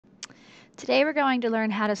Today we're going to learn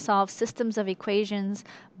how to solve systems of equations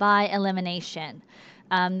by elimination.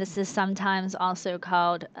 This is sometimes also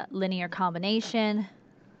called linear combination,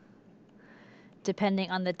 depending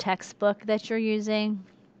on the textbook that you're using.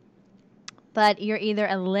 But you're either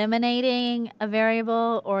eliminating a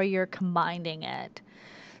variable or you're combining it.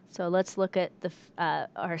 So let's look at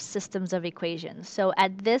our systems of equations. So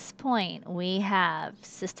at this point, we have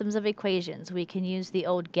systems of equations. We can use the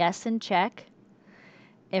old guess and check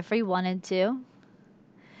if we wanted to.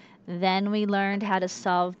 Then we learned how to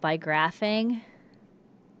solve by graphing,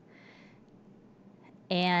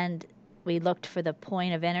 and we looked for the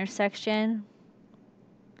point of intersection.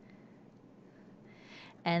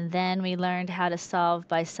 And then we learned how to solve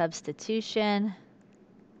by substitution,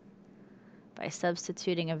 by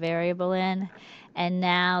substituting a variable in. And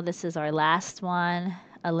now this is our last one,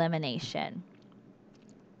 elimination.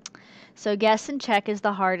 So guess and check is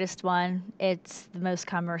the hardest one. It's the most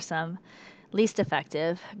cumbersome, least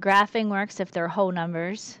effective. Graphing works if they're whole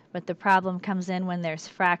numbers, but the problem comes in when there's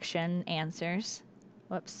fraction answers.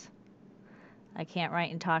 Whoops. I can't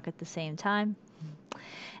write and talk at the same time.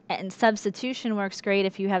 And substitution works great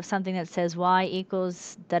if you have something that says y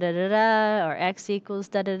equals da-da-da-da, or x equals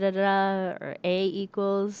da-da-da-da, or a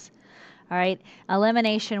equals. All right,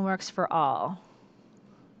 elimination works for all.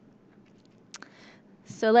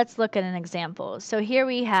 So let's look at an example. So here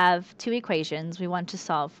we have two equations we want to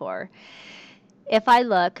solve for. If I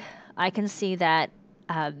look, I can see that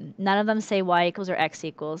none of them say y equals or x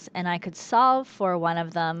equals, and I could solve for one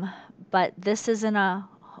of them, but this isn't a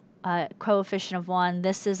coefficient of 1,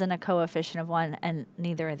 this isn't a coefficient of 1, and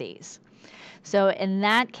neither are these. So in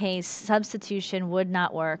that case, substitution would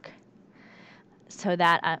not work. So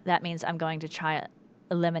that means I'm going to try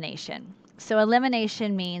elimination. So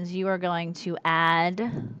elimination means you are going to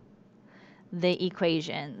add the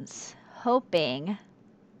equations, hoping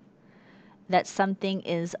that something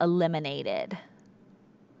is eliminated.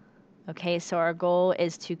 Okay, so our goal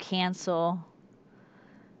is to cancel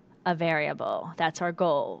a variable. That's our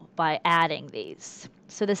goal by adding these.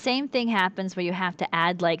 So the same thing happens where you have to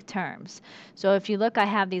add like terms. So if you look, I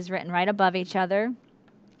have these written right above each other.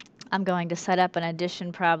 I'm going to set up an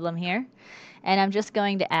addition problem here, and I'm just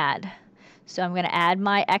going to add. So I'm going to add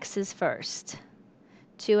my x's first.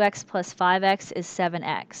 2x plus 5x is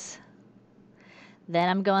 7x. Then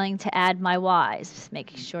I'm going to add my y's,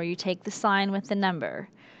 making sure you take the sign with the number.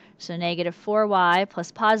 So negative 4y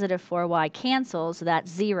plus positive 4y cancels, so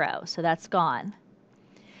that's 0, so that's gone.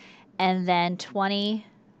 And then 20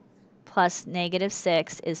 plus negative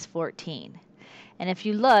 6 is 14. And if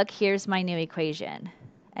you look, here's my new equation.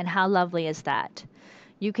 And how lovely is that?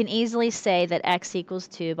 You can easily say that x equals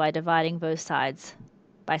 2 by dividing both sides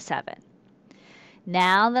by 7.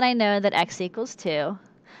 Now that I know that x equals 2,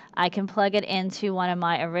 I can plug it into one of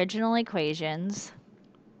my original equations.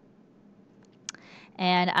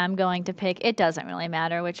 And I'm going to pick, it doesn't really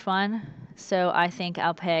matter which one, so I think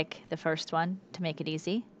I'll pick the first one to make it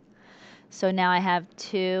easy. So now I have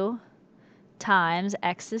 2 times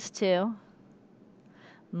x is 2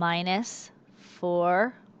 minus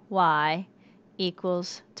 4y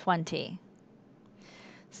equals 20.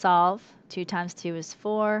 Solve. 2 times 2 is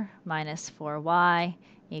 4 minus 4y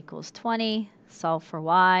equals 20. Solve for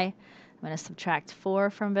y. I'm going to subtract 4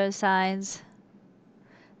 from both sides.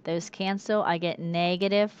 Those cancel. I get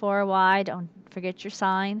negative 4y, don't forget your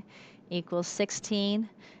sign, equals 16.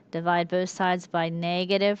 Divide both sides by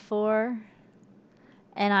negative 4,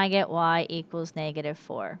 and I get y equals negative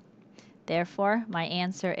 4. Therefore, my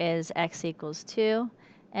answer is x equals 2,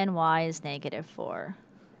 and y is negative 4.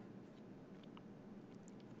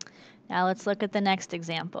 Now let's look at the next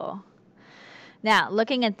example. Now,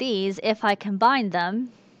 looking at these, if I combine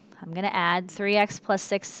them, I'm going to add 3x plus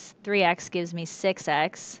 3x gives me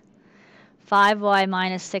 6x. 5y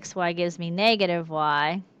minus 6y gives me negative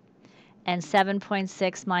y. And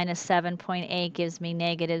 7.6 minus 7.8 gives me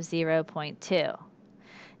negative 0.2.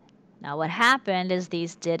 Now what happened is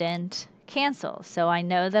these didn't cancel. So I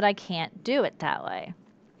know that I can't do it that way.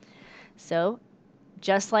 So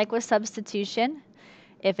just like with substitution,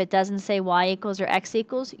 if it doesn't say y equals or x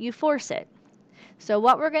equals, you force it. So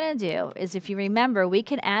what we're going to do is, if you remember, we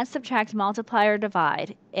can add, subtract, multiply, or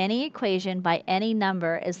divide any equation by any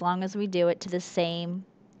number as long as we do it to the same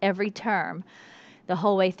every term the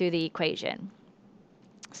whole way through the equation.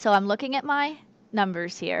 So I'm looking at my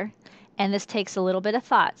numbers here, and this takes a little bit of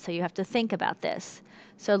thought, so you have to think about this.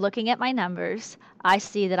 So looking at my numbers, I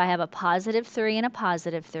see that I have a positive 3 and a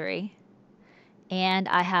positive 3, and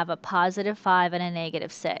I have a positive 5 and a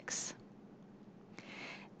negative 6.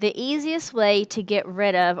 The easiest way to get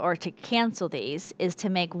rid of or to cancel these is to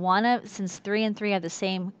make one of, since 3 and 3 have the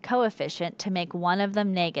same coefficient, to make one of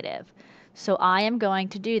them negative. So I am going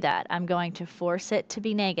to do that. I'm going to force it to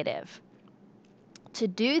be negative. To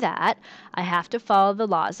do that, I have to follow the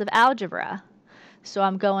laws of algebra. So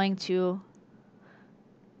I'm going to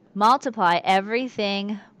multiply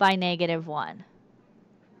everything by -1.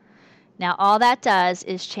 Now all that does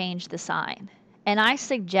is change the sign. And I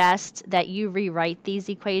suggest that you rewrite these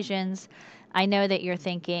equations. I know that you're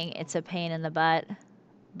thinking it's a pain in the butt,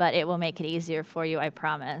 but it will make it easier for you, I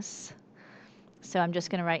promise. So I'm just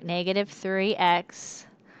going to write -3x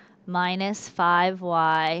minus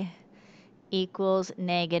 5y equals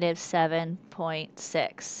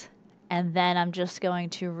 -7.6. And then I'm just going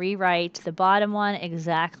to rewrite the bottom one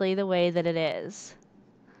exactly the way that it is.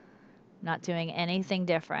 Not doing anything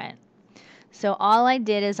different. So all I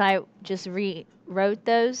did is I just rewrote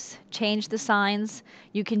those, changed the signs.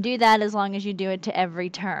 You can do that as long as you do it to every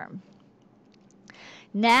term.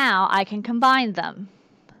 Now I can combine them.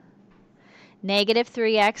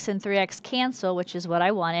 -3x and 3x cancel, which is what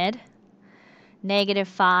I wanted.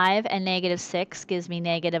 -5 and -6 gives me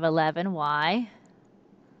 -11y.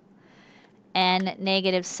 And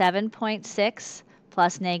 -7.6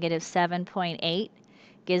 plus -7.8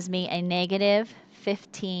 gives me a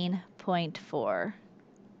 -15.4.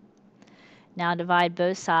 Now divide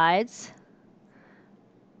both sides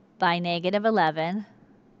by -11,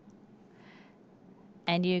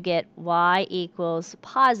 and you get y equals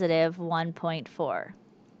positive 1.4.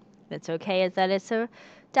 It's okay that it's a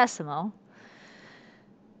decimal,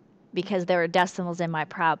 because there are decimals in my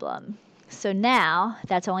problem. So now,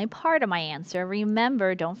 that's only part of my answer.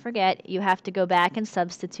 Remember, don't forget, you have to go back and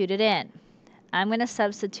substitute it in. I'm going to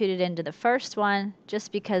substitute it into the first one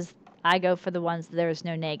just because I go for the ones there's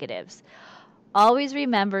no negatives. Always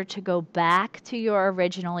remember to go back to your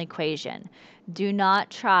original equation. Do not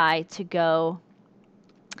try to go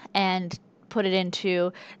and put it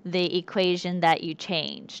into the equation that you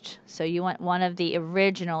changed. So you want one of the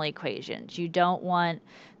original equations. You don't want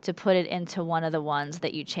to put it into one of the ones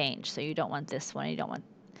that you changed. So you don't want this one. You don't want.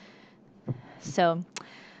 So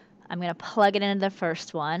I'm going to plug it into the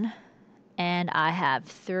first one. And I have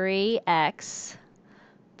 3x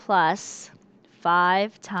plus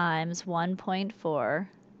 5 times 1.4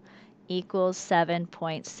 equals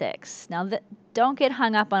 7.6. Now, don't get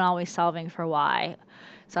hung up on always solving for y.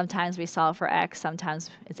 Sometimes we solve for x, sometimes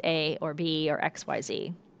it's a or b or x, y,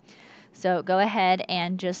 z. So go ahead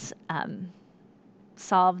and just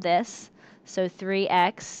solve this. So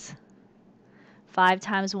 3x, 5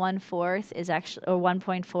 times 1/4 is actually, or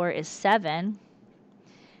 1.4 is 7,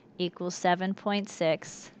 equals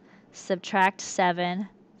 7.6. Subtract 7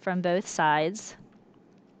 from both sides.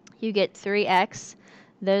 You get 3x.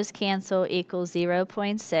 Those cancel, equals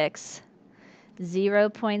 0.6.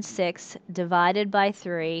 0.6 divided by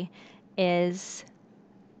 3 is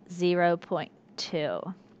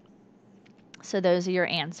 0.2. So those are your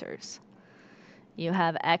answers. You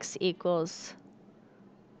have x equals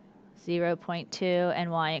 0.2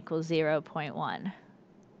 and y equals 0.1.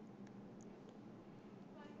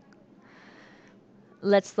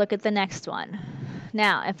 Let's look at the next one.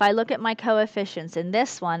 Now, if I look at my coefficients in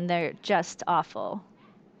this one, they're just awful.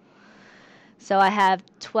 So I have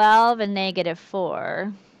 12 and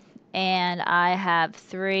 -4, and I have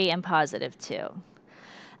 3 and +2.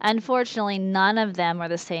 Unfortunately, none of them are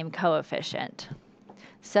the same coefficient.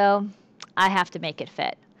 So I have to make it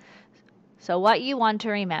fit. So what you want to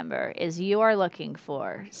remember is you are looking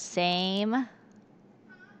for same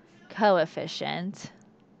coefficient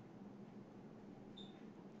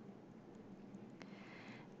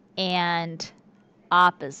and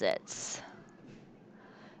opposites.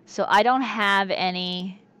 So I don't have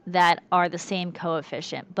any that are the same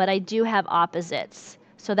coefficient, but I do have opposites.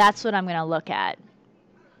 So that's what I'm going to look at.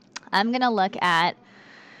 I'm going to look at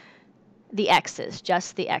the x's,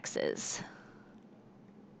 just the x's.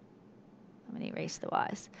 I'm going to erase the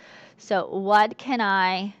y's. So what can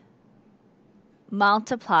I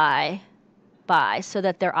multiply by so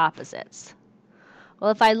that they're opposites? Well,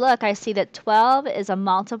 if I look, I see that 12 is a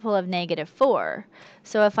multiple of -4.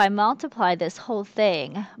 So if I multiply this whole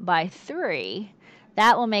thing by 3,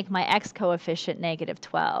 that will make my x coefficient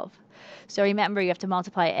 -12. So remember, you have to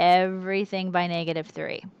multiply everything by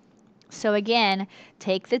 -3. So again,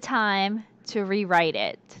 take the time to rewrite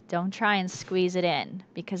it. Don't try and squeeze it in,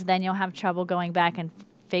 because then you'll have trouble going back and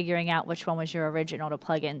figuring out which one was your original to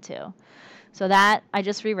plug into. So that I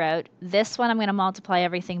just rewrote. This one I'm going to multiply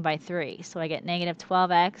everything by 3. So I get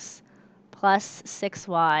 -12x plus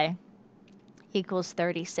 6y equals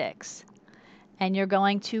 36. and you're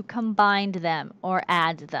going to combine them or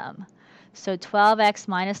add them. So 12x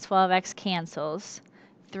minus 12x cancels.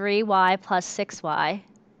 3y plus 6y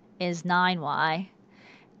is 9y,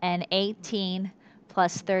 and 18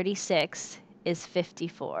 plus 36 is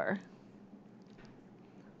 54.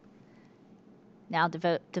 Now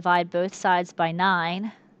divide both sides by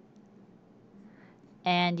 9,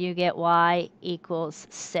 and you get y equals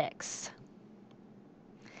 6.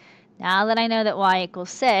 Now that I know that y equals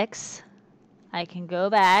 6, I can go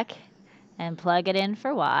back and plug it in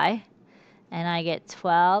for y, and I get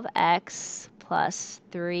 12x plus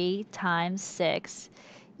 3 times 6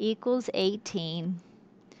 equals 18.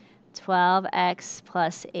 12x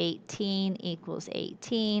plus 18 equals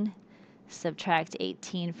 18. Subtract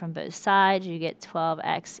 18 from both sides, you get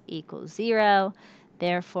 12x equals 0.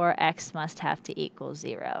 Therefore, x must have to equal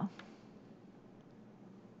 0.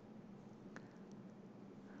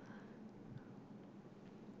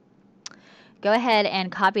 Go ahead and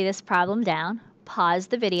copy this problem down, pause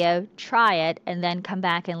the video, try it, and then come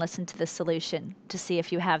back and listen to the solution to see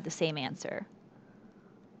if you have the same answer.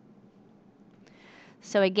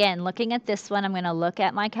 So again, looking at this one, I'm going to look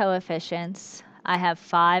at my coefficients. I have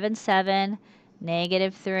 5 and 7,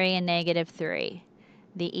 -3 and -3.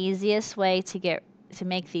 The easiest way to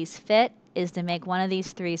make these fit is to make one of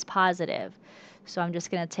these 3's positive. So I'm just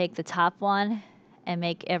going to take the top one and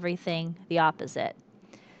make everything the opposite.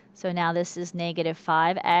 So now this is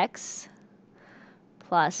 -5x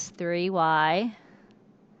plus 3y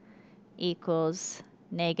equals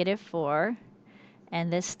 -4.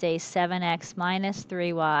 And this stays 7x minus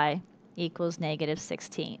 3y equals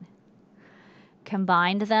 -16.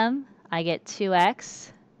 Combined them, I get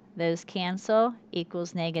 2x. Those cancel,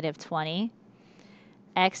 equals -20.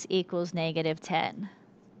 X equals -10.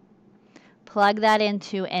 Plug that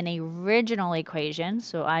into an original equation,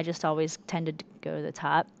 so I just always tend to go to the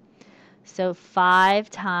top. So 5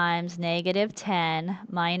 times -10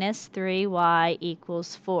 minus 3y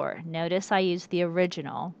equals 4. Notice I used the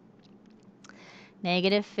original.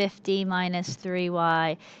 -50 minus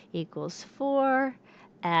 3y equals 4.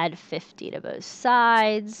 Add 50 to both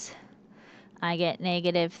sides. I get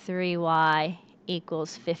 -3y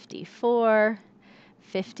equals 54.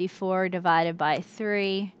 54 divided by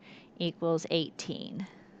 3 equals 18.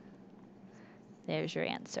 There's your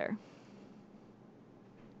answer.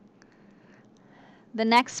 The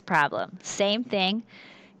next problem, same thing.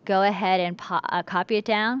 Go ahead and copy it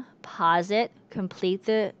down, pause it, complete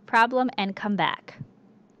the problem, and come back.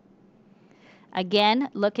 Again,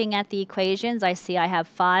 looking at the equations, I see I have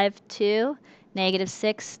 5, 2,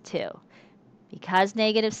 -6, 2. Because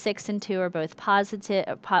 -6 and 2 are both positive,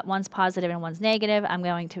 one's positive and one's negative, I'm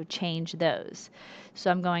going to change those. So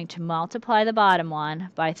I'm going to multiply the bottom one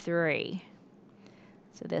by 3.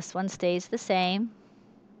 So this one stays the same.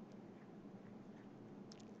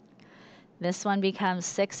 This one becomes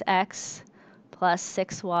 6x plus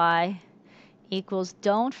 6y equals,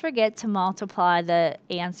 don't forget to multiply the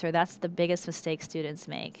answer. That's the biggest mistake students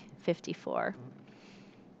make, 54.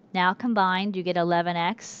 Now combined, you get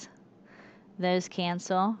 11x. Those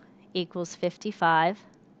cancel, equals 55.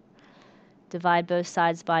 Divide both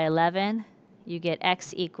sides by 11. You get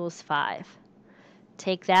x equals 5.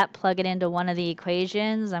 Take that, plug it into one of the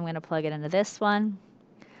equations. I'm going to plug it into this one.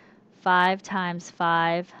 5 times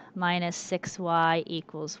 5 minus 6y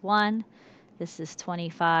equals 1. This is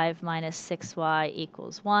 25 minus 6y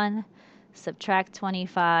equals 1. Subtract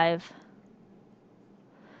 25.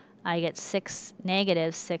 I get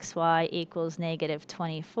 -6y equals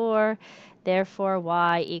 -24. Therefore,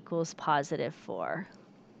 y equals +4.